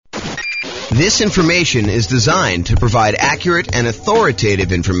This information is designed to provide accurate and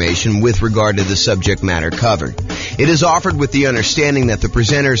authoritative information with regard to the subject matter covered. It is offered with the understanding that the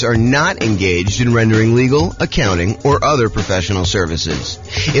presenters are not engaged in rendering legal, accounting, or other professional services.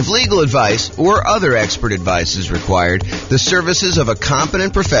 If legal advice or other expert advice is required, the services of a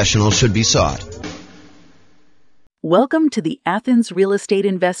competent professional should be sought. Welcome to the Athens Real Estate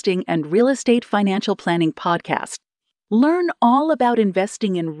Investing and Real Estate Financial Planning Podcast. Learn all about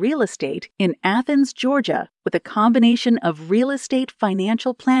investing in real estate in Athens, Georgia, with a combination of real estate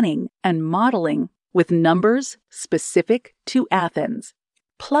financial planning and modeling with numbers specific to Athens,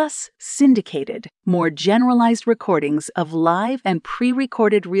 plus syndicated, more generalized recordings of live and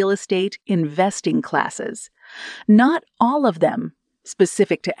pre-recorded real estate investing classes. Not all of them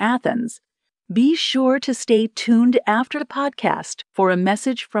specific to Athens. Be sure to stay tuned after the podcast for a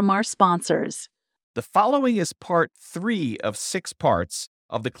message from our sponsors. The following is part 3 of 6 parts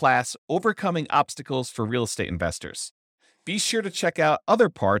of the class Overcoming Obstacles for Real Estate Investors. Be sure to check out other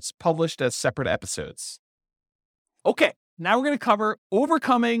parts published as separate episodes. Okay, now we're going to cover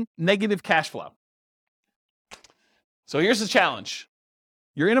overcoming negative cash flow. So here's the challenge.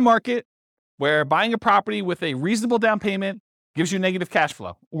 You're in a market where buying a property with a reasonable down payment gives you negative cash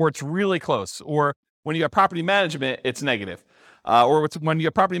flow, or it's really close, or when you have property management, it's negative. Or when you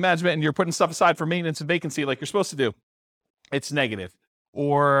have property management and you're putting stuff aside for maintenance and vacancy like you're supposed to do, it's negative.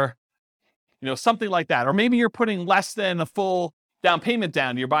 Or, something like that. Or maybe you're putting less than a full down payment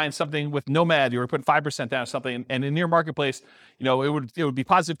down. You're buying something with Nomad. You're putting 5% down or something. And in your marketplace, it would be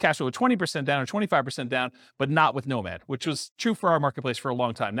positive cash flow with 20% down or 25% down, but not with Nomad, which was true for our marketplace for a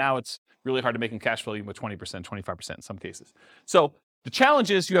long time. Now it's really hard to make them cash flow even with 20%, 25% in some cases. So the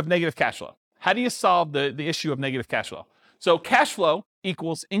challenge is you have negative cash flow. How do you solve the issue of negative cash flow? So cash flow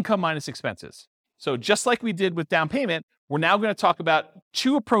equals income minus expenses. So just like we did with down payment, we're now going to talk about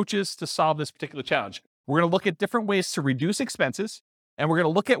 2 approaches to solve this particular challenge. We're going to look at different ways to reduce expenses, and we're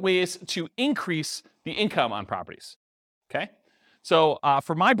going to look at ways to increase the income on properties. Okay? So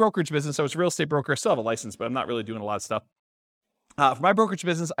for my brokerage business, I was a real estate broker. I still have a license, but I'm not really doing a lot of stuff. For my brokerage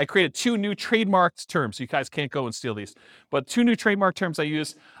business, I created 2 new trademarked terms. So you guys can't go and steal these. But 2 new trademark terms I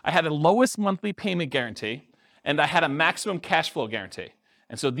used. I had a lowest monthly payment guarantee, and I had a maximum cash flow guarantee.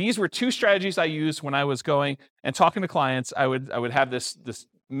 And so these were 2 strategies I used when I was going and talking to clients. I would have this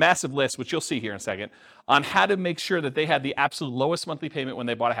massive list, which you'll see here in a second, on how to make sure that they had the absolute lowest monthly payment when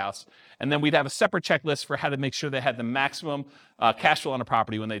they bought a house. And then we'd have a separate checklist for how to make sure they had the maximum cash flow on a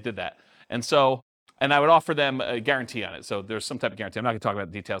property when they did that. And I would offer them a guarantee on it. So there's some type of guarantee. I'm not going to talk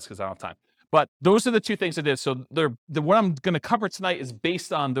about the details because I don't have time. But those are the 2 things I did. So what I'm going to cover tonight is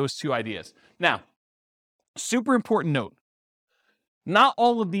based on those 2 ideas. Now, super important note, not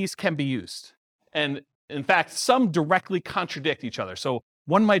all of these can be used. And in fact, some directly contradict each other. So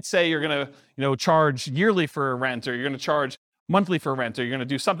one might say you're going to, charge yearly for a rent, or you're going to charge monthly for a rent, or you're going to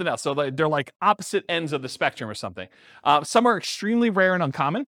do something else. So they're like opposite ends of the spectrum or something. Some are extremely rare and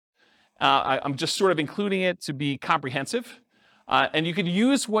uncommon. I'm just sort of including it to be comprehensive. And you can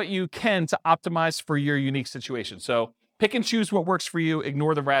use what you can to optimize for your unique situation. So pick and choose what works for you,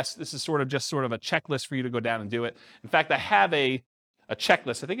 ignore the rest. This is sort of a checklist for you to go down and do it. In fact, I have a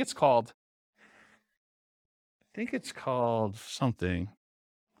checklist. I think it's called something,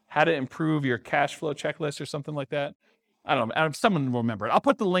 how to improve your cash flow checklist or something like that. I don't know. Someone will remember it. I'll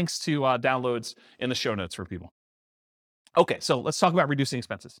put the links to downloads in the show notes for people. Okay, so let's talk about reducing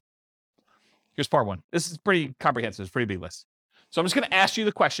expenses. Here's part 1. This is pretty comprehensive. It's a pretty big list. So I'm just going to ask you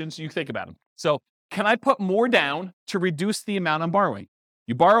the questions. You think about them. So can I put more down to reduce the amount I'm borrowing?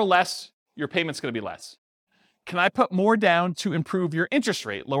 You borrow less, your payment's going to be less. Can I put more down to improve your interest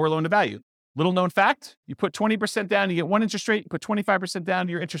rate, lower loan to value? Little known fact, you put 20% down, you get one interest rate. You put 25% down,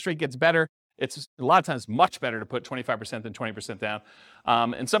 your interest rate gets better. It's a lot of times much better to put 25% than 20%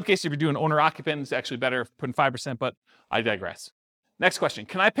 down. In some cases, if you're doing owner-occupant, it's actually better putting 5%, but I digress. Next question,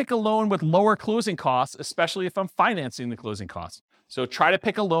 can I pick a loan with lower closing costs, especially if I'm financing the closing costs? So try to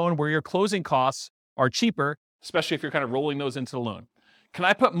pick a loan where your closing costs are cheaper, especially if you're kind of rolling those into the loan. Can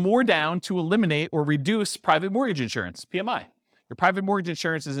I put more down to eliminate or reduce private mortgage insurance, PMI? Your private mortgage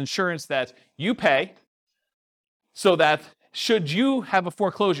insurance is insurance that you pay so that should you have a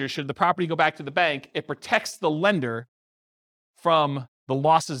foreclosure, should the property go back to the bank, it protects the lender from the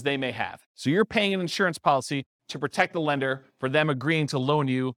losses they may have. So you're paying an insurance policy to protect the lender for them agreeing to loan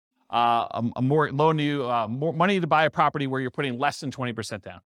you more money to buy a property where you're putting less than 20%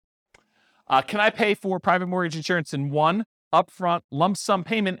 down. Can I pay for private mortgage insurance in one upfront lump sum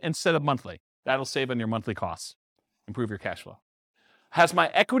payment instead of monthly? That'll save on your monthly costs, improve your cash flow. Has my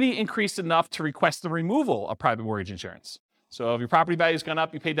equity increased enough to request the removal of private mortgage insurance? So if your property value has gone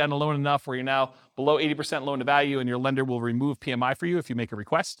up, you paid down the loan enough where you're now below 80% loan to value, and your lender will remove PMI for you if you make a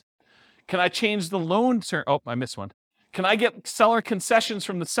request. Can I change the loan term? Oh, I missed one. Can I get seller concessions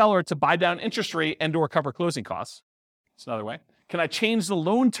from the seller to buy down interest rate and or cover closing costs? That's another way. Can I change the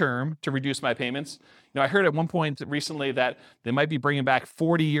loan term to reduce my payments? I heard at one point recently that they might be bringing back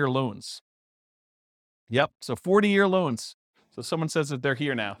 40-year loans. Yep, so 40-year loans. So someone says that they're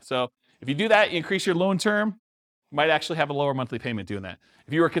here now. So if you do that, you increase your loan term, you might actually have a lower monthly payment doing that.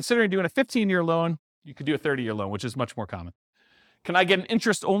 If you were considering doing a 15-year loan, you could do a 30-year loan, which is much more common. Can I get an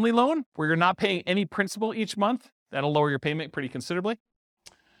interest-only loan where you're not paying any principal each month? That'll lower your payment pretty considerably.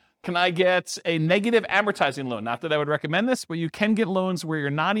 Can I get a negative amortizing loan? Not that I would recommend this, but you can get loans where you're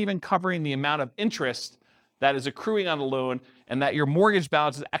not even covering the amount of interest that is accruing on the loan and that your mortgage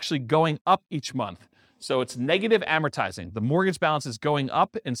balance is actually going up each month. So it's negative amortizing. The mortgage balance is going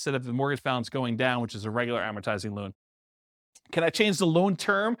up instead of the mortgage balance going down, which is a regular amortizing loan. Can I change the loan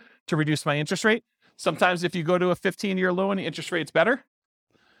term to reduce my interest rate? Sometimes if you go to a 15-year loan, the interest rate's better.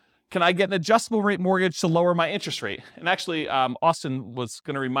 Can I get an adjustable rate mortgage to lower my interest rate? And actually, Austin was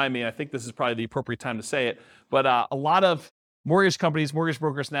going to remind me, and I think this is probably the appropriate time to say it, but a lot of mortgage companies, mortgage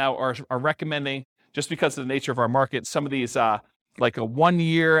brokers now are recommending, just because of the nature of our market, some of these like a 1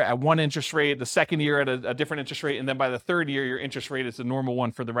 year at one interest rate, the second year at a different interest rate, and then by the third year, your interest rate is the normal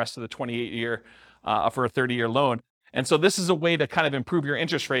one for the rest of the 28-year for a 30-year loan. And so this is a way to kind of improve your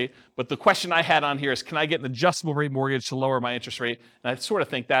interest rate. But the question I had on here is, can I get an adjustable rate mortgage to lower my interest rate? And I sort of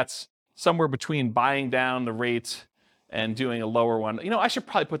think that's somewhere between buying down the rate and doing a lower one. I should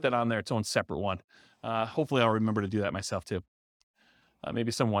probably put that on there, its own separate one. Hopefully I'll remember to do that myself too.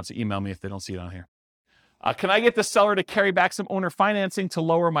 Maybe someone wants to email me if they don't see it on here. Can I get the seller to carry back some owner financing to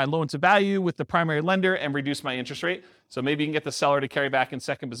lower my loan to value with the primary lender and reduce my interest rate? So maybe you can get the seller to carry back in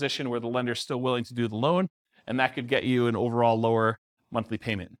second position where the lender is still willing to do the loan, and that could get you an overall lower monthly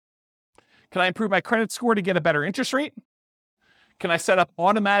payment. Can I improve my credit score to get a better interest rate? Can I set up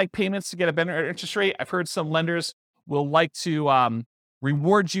automatic payments to get a better interest rate? I've heard some lenders will like to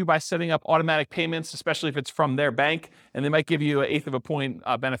reward you by setting up automatic payments, especially if it's from their bank, and they might give you 1/8 of a point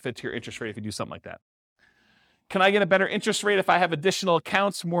benefit to your interest rate if you do something like that. Can I get a better interest rate if I have additional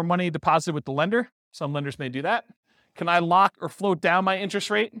accounts, more money deposited with the lender? Some lenders may do that. Can I lock or float down my interest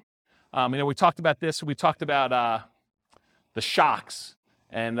rate? We talked about this. We talked about the shocks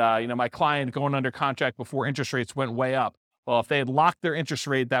and, my client going under contract before interest rates went way up. Well, if they had locked their interest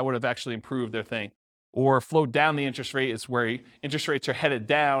rate, that would have actually improved their thing. Or float down the interest rate is where interest rates are headed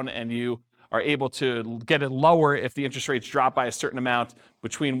down and you are able to get it lower if the interest rates drop by a certain amount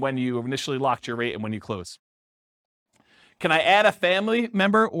between when you initially locked your rate and when you close. Can I add a family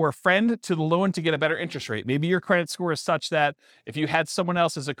member or a friend to the loan to get a better interest rate? Maybe your credit score is such that if you had someone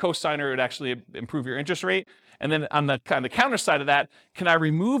else as a co-signer, it would actually improve your interest rate. And then on the counter side of that, can I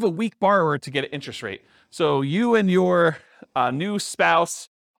remove a weak borrower to get an interest rate? So you and your new spouse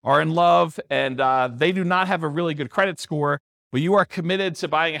are in love and they do not have a really good credit score, but you are committed to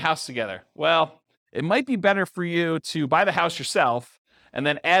buying a house together. Well, it might be better for you to buy the house yourself and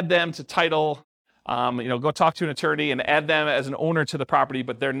then add them to title. Go talk to an attorney and add them as an owner to the property,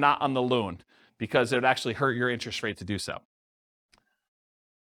 but they're not on the loan because it would actually hurt your interest rate to do so.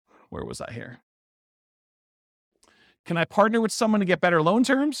 Where was I here? Can I partner with someone to get better loan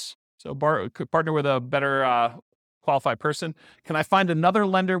terms? So partner with a better qualified person. Can I find another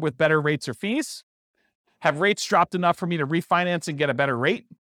lender with better rates or fees? Have rates dropped enough for me to refinance and get a better rate?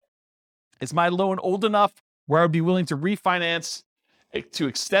 Is my loan old enough where I would be willing to refinance to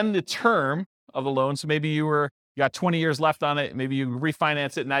extend the term of the loan? So maybe you got 20 years left on it. Maybe you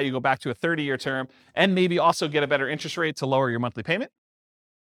refinance it. Now you go back to a 30-year term and maybe also get a better interest rate to lower your monthly payment.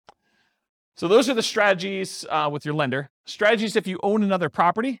 So those are the strategies with your lender. Strategies if you own another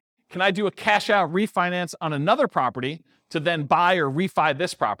property. Can I do a cash out refinance on another property to then buy or refi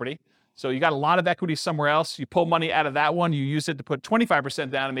this property? So you got a lot of equity somewhere else. You pull money out of that one. You use it to put 25%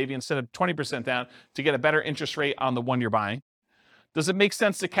 down and maybe instead of 20% down to get a better interest rate on the one you're buying. Does it make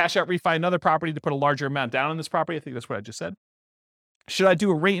sense to cash out refi another property to put a larger amount down on this property? I think that's what I just said. Should I do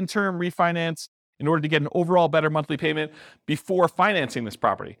a rate and term refinance in order to get an overall better monthly payment before financing this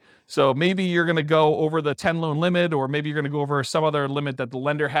property? So maybe you're going to go over the 10 loan limit, or maybe you're going to go over some other limit that the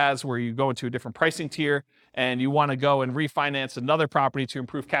lender has where you go into a different pricing tier and you want to go and refinance another property to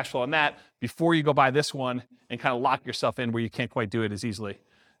improve cash flow on that before you go buy this one and kind of lock yourself in where you can't quite do it as easily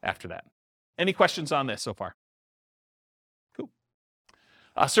after that. Any questions on this so far?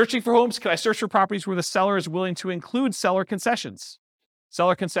 Searching for homes, can I search for properties where the seller is willing to include seller concessions?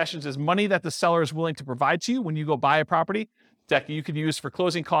 Seller concessions is money that the seller is willing to provide to you when you go buy a property that you can use for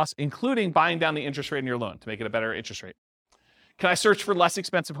closing costs, including buying down the interest rate in your loan to make it a better interest rate. Can I search for less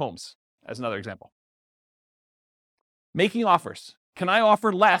expensive homes, as another example? Making offers. Can I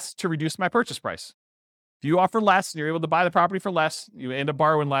offer less to reduce my purchase price? If you offer less and you're able to buy the property for less, you end up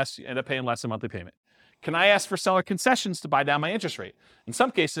borrowing less, you end up paying less a monthly payment. Can I ask for seller concessions to buy down my interest rate? In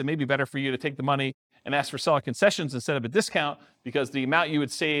some cases, it may be better for you to take the money and ask for seller concessions instead of a discount, because the amount you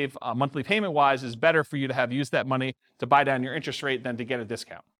would save monthly payment-wise is better for you to have used that money to buy down your interest rate than to get a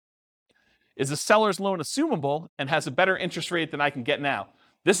discount. Is the seller's loan assumable and has a better interest rate than I can get now?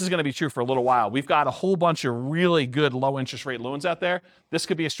 This is going to be true for a little while. We've got a whole bunch of really good low interest rate loans out there. This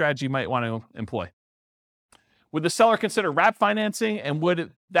could be a strategy you might want to employ. Would the seller consider wrap financing, and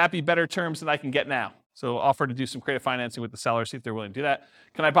would that be better terms than I can get now? So offer to do some creative financing with the seller, see if they're willing to do that.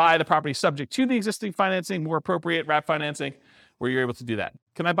 Can I buy the property subject to the existing financing, more appropriate wrap financing, where you're able to do that?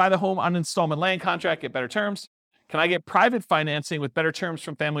 Can I buy the home on installment land contract, get better terms? Can I get private financing with better terms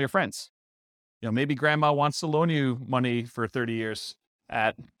from family or friends? Maybe grandma wants to loan you money for 30 years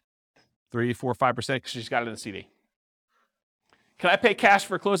at 3, 4, 5% because she's got it in a CD. Can I pay cash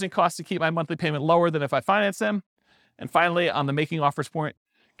for closing costs to keep my monthly payment lower than if I finance them? And finally, on the making offers point,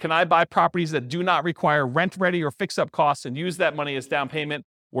 can I buy properties that do not require rent-ready or fix-up costs and use that money as down payment,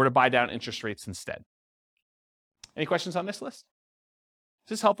 or to buy down interest rates instead? Any questions on this list? Is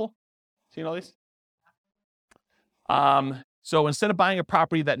this helpful? Seeing all these? So instead of buying a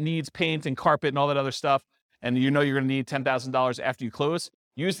property that needs paint and carpet and all that other stuff, and you're going to need $10,000 after you close,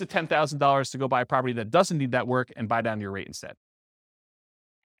 use the $10,000 to go buy a property that doesn't need that work and buy down your rate instead.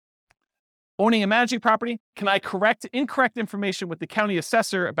 Owning and managing property, can I correct incorrect information with the county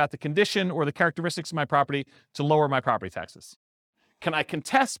assessor about the condition or the characteristics of my property to lower my property taxes? Can I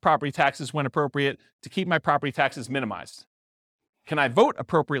contest property taxes when appropriate to keep my property taxes minimized? Can I vote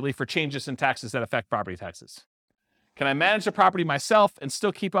appropriately for changes in taxes that affect property taxes? Can I manage the property myself and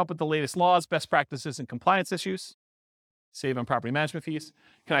still keep up with the latest laws, best practices, and compliance issues? Save on property management fees.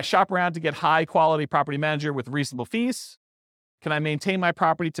 Can I shop around to get high-quality property manager with reasonable fees? Can I maintain my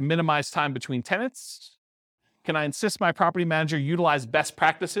property to minimize time between tenants? Can I insist my property manager utilize best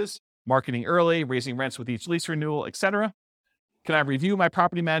practices, marketing early, raising rents with each lease renewal, etc.? Can I review my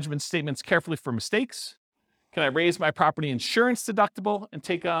property management statements carefully for mistakes? Can I raise my property insurance deductible and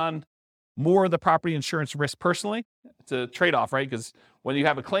take on more of the property insurance risk personally? It's a trade-off, right? Because when you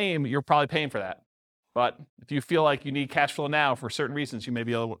have a claim, you're probably paying for that. But if you feel like you need cash flow now for certain reasons, you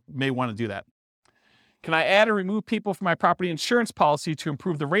may want to do that. Can I add or remove people from my property insurance policy to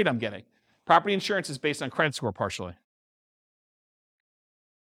improve the rate I'm getting? Property insurance is based on credit score partially.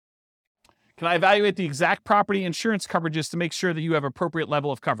 Can I evaluate the exact property insurance coverages to make sure that you have appropriate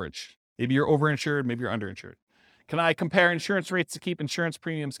level of coverage? Maybe you're overinsured, maybe you're underinsured. Can I compare insurance rates to keep insurance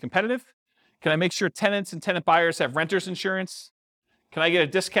premiums competitive? Can I make sure tenants and tenant buyers have renter's insurance? Can I get a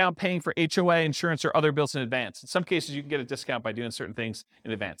discount paying for HOA insurance or other bills in advance? In some cases, you can get a discount by doing certain things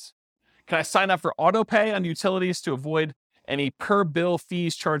in advance. Can I sign up for auto pay on utilities to avoid any per bill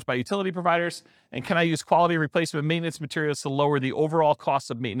fees charged by utility providers? And can I use quality replacement maintenance materials to lower the overall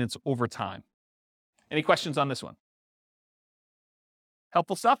cost of maintenance over time? Any questions on this one?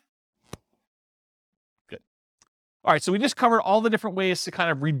 Helpful stuff? Good. All right, so we just covered all the different ways to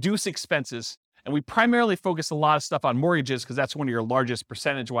kind of reduce expenses. And we primarily focus a lot of stuff on mortgages because that's one of your largest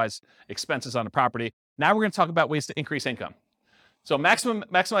percentage-wise expenses on a property. Now we're going to talk about ways to increase income. So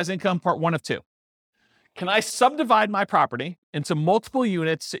maximize income, part 1 of 2. Can I subdivide my property into multiple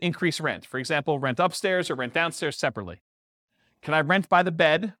units to increase rent? For example, rent upstairs or rent downstairs separately. Can I rent by the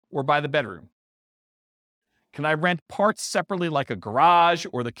bed or by the bedroom? Can I rent parts separately like a garage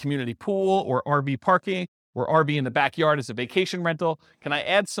or the community pool or RV parking or RV in the backyard as a vacation rental? Can I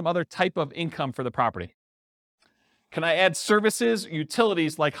add some other type of income for the property? Can I add services,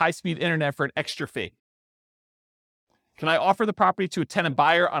 utilities like high-speed internet for an extra fee? Can I offer the property to a tenant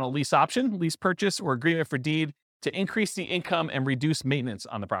buyer on a lease option, lease purchase, or agreement for deed to increase the income and reduce maintenance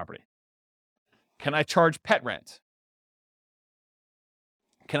on the property? Can I charge pet rent?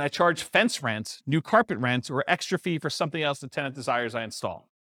 Can I charge fence rent, new carpet rent, or extra fee for something else the tenant desires I install?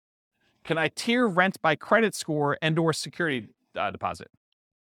 Can I tier rent by credit score and/or security deposit?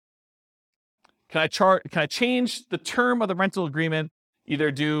 Can I change the term of the rental agreement, either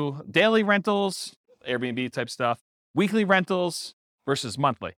do daily rentals, Airbnb type stuff, weekly rentals versus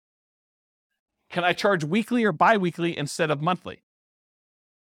monthly? Can I charge weekly or bi-weekly instead of monthly?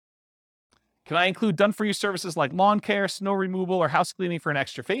 Can I include done-for-you services like lawn care, snow removal, or house cleaning for an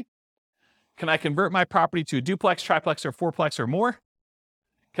extra fee? Can I convert my property to a duplex, triplex, or fourplex or more?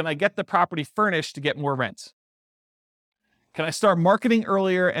 Can I get the property furnished to get more rent? Can I start marketing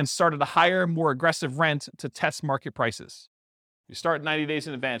earlier and start at a higher, more aggressive rent to test market prices? You start 90 days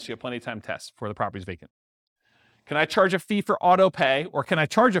in advance, you have plenty of time to test before the property is vacant. Can I charge a fee for auto pay, or can I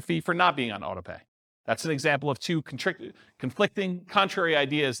charge a fee for not being on auto pay? That's an example of two conflicting, contrary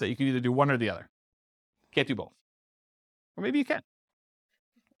ideas that you can either do one or the other. Can't do both. Or maybe you can.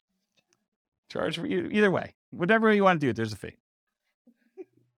 Charge for either way. Whatever you want to do, there's a fee.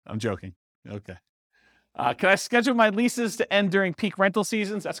 I'm joking. Okay. Can I schedule my leases to end during peak rental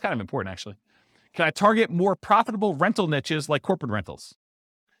seasons? That's kind of important, actually. Can I target more profitable rental niches like corporate rentals?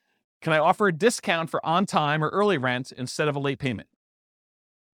 Can I offer a discount for on-time or early rent instead of a late payment?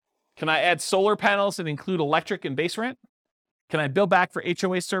 Can I add solar panels and include electric and base rent? Can I bill back for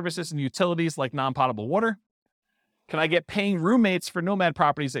HOA services and utilities like non-potable water? Can I get paying roommates for nomad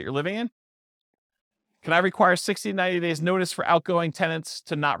properties that you're living in? Can I require 60 to 90 days notice for outgoing tenants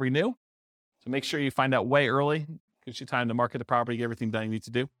to not renew? So make sure you find out way early. Gives you time to market the property, get everything done you need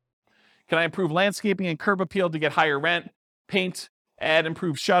to do. Can I improve landscaping and curb appeal to get higher rent? Paint, add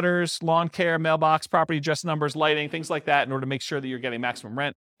improved shutters, lawn care, mailbox, property address numbers, lighting, things like that in order to make sure that you're getting maximum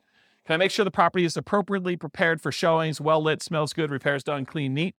rent. Can I make sure the property is appropriately prepared for showings, well lit, smells good, repairs done,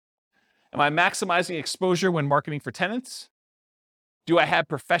 clean, neat? Am I maximizing exposure when marketing for tenants? Do I have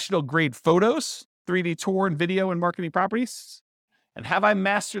professional grade photos, 3D tour and video and marketing properties? And have I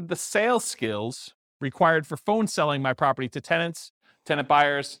mastered the sales skills required for phone selling my property to tenants, tenant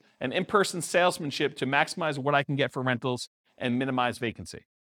buyers, and in-person salesmanship to maximize what I can get for rentals and minimize vacancy?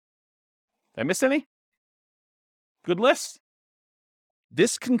 Did I miss any? Good list?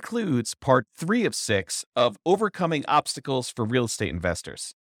 This concludes part 3 of 6 of Overcoming Obstacles for Real Estate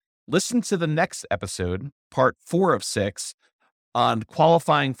Investors. Listen to the next episode, part 4 of 6, on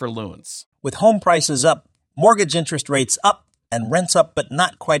qualifying for loans. With home prices up, mortgage interest rates up, and rents up but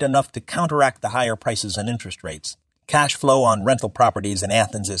not quite enough to counteract the higher prices and interest rates, cash flow on rental properties in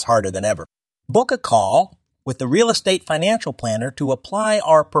Athens is harder than ever. Book a call with the Real Estate Financial Planner to apply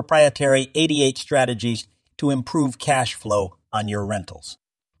our proprietary 88 strategies to improve cash flow on your rentals.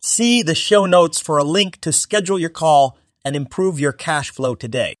 See the show notes for a link to schedule your call and improve your cash flow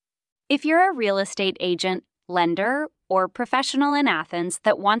today. If you're a real estate agent, lender, or professional in Athens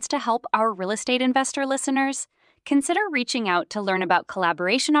that wants to help our real estate investor listeners, consider reaching out to learn about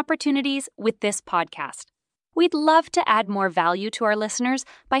collaboration opportunities with this podcast. We'd love to add more value to our listeners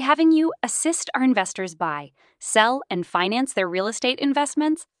by having you assist our investors buy, sell, and finance their real estate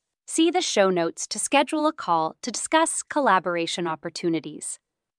investments. See the show notes to schedule a call to discuss collaboration opportunities.